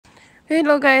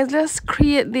Hello guys, let's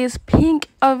create this pink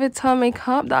avatar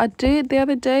makeup that I did the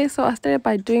other day. So I started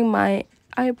by doing my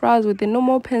eyebrows with the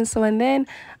normal pencil, and then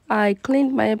I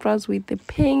cleaned my eyebrows with the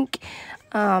pink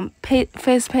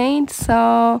face paint.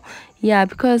 So yeah,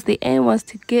 because the aim was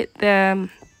to get the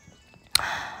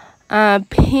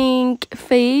pink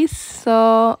face,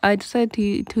 so I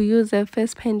decided to use a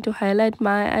face paint to highlight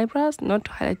my eyebrows, not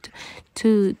to highlight,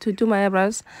 to do my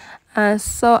eyebrows.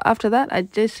 So after that I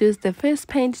just used the face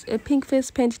paint, a pink face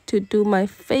paint, to do my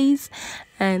face,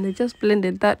 and I just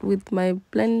blended that with my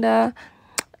blender.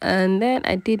 And then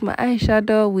I did my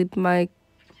eyeshadow with my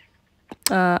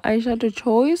eyeshadow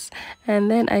choice,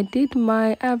 and then I did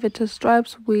my avatar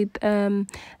stripes with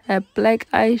a black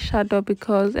eyeshadow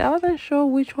because I wasn't sure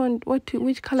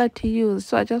which color to use,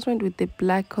 so I just went with the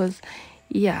black because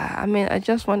yeah, I mean, I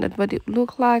just wondered what it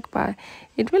looked like, but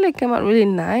it really came out really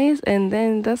nice. And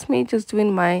then that's me just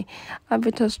doing my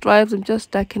avatar stripes. I'm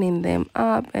just darkening them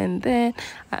up, and then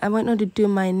I went on to do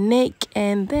my neck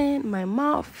and then my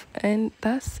mouth, and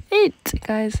that's it,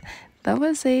 guys. That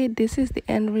was it. This is the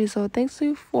end result. Thanks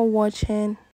you for watching.